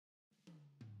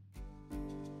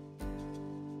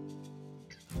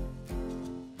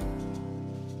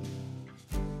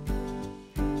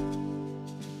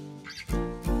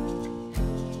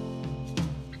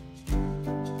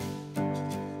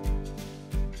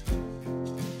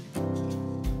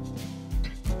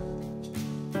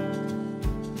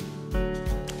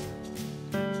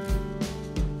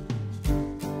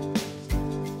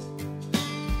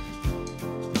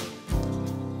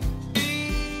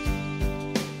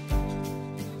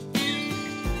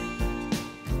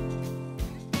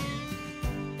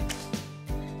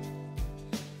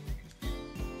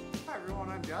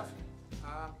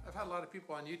had a lot of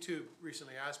people on YouTube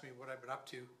recently ask me what I've been up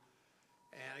to,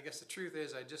 and I guess the truth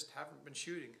is I just haven't been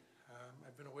shooting.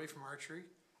 I've been away from archery,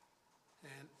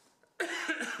 and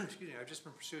excuse me, I've just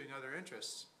been pursuing other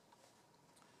interests.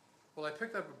 Well, I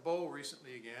picked up a bow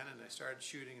recently again, and I started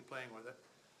shooting and playing with it,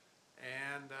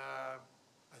 and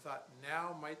I thought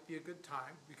now might be a good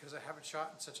time, because I haven't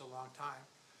shot in such a long time,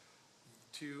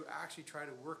 to actually try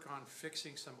to work on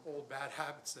fixing some old bad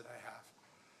habits that I have.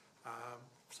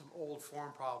 Some old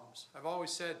form problems. I've always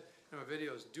said in my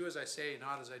videos, do as I say,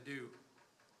 not as I do,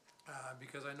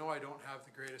 because I know I don't have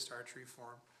the greatest archery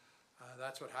form.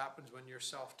 That's what happens when you're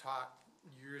self-taught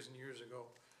years and years ago.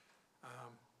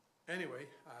 Anyway,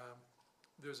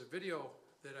 there's a video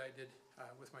that I did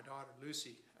with my daughter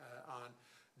Lucy on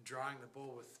drawing the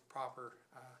bow with proper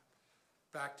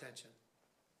back tension.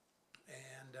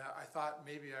 And I thought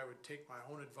maybe I would take my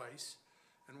own advice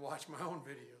and watch my own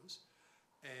videos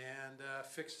and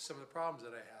fix some of the problems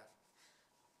that I have.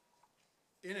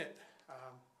 In it,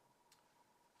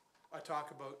 I talk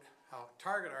about how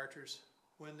target archers,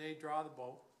 when they draw the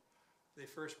bow, they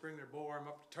first bring their bow arm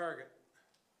up to target,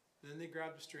 then they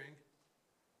grab the string,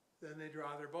 then they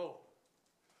draw their bow.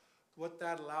 What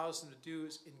that allows them to do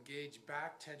is engage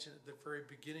back tension at the very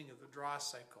beginning of the draw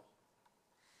cycle.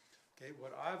 Okay,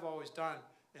 what I've always done,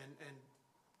 and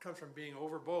comes from being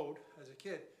overbowed as a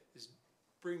kid, is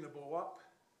bring the bow up,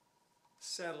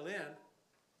 settle in,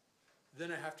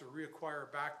 then I have to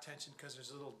reacquire back tension because there's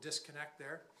a little disconnect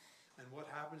there, and what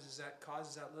happens is that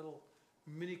causes that little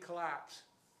mini collapse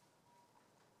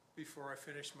before I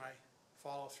finish my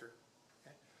follow through.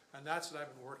 Okay? And that's what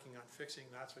I've been working on fixing.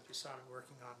 That's what you saw me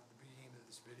working on at the beginning of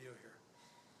this video here.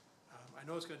 I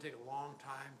know it's going to take a long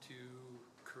time to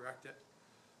correct it.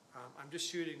 I'm just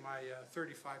shooting my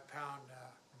 35-pound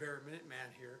Bear Minuteman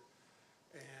here,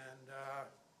 and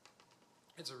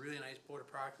it's a really nice bow to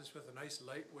practice with, a nice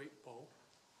lightweight bow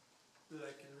that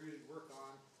I can really work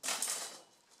on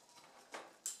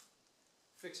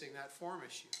fixing that form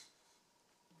issue.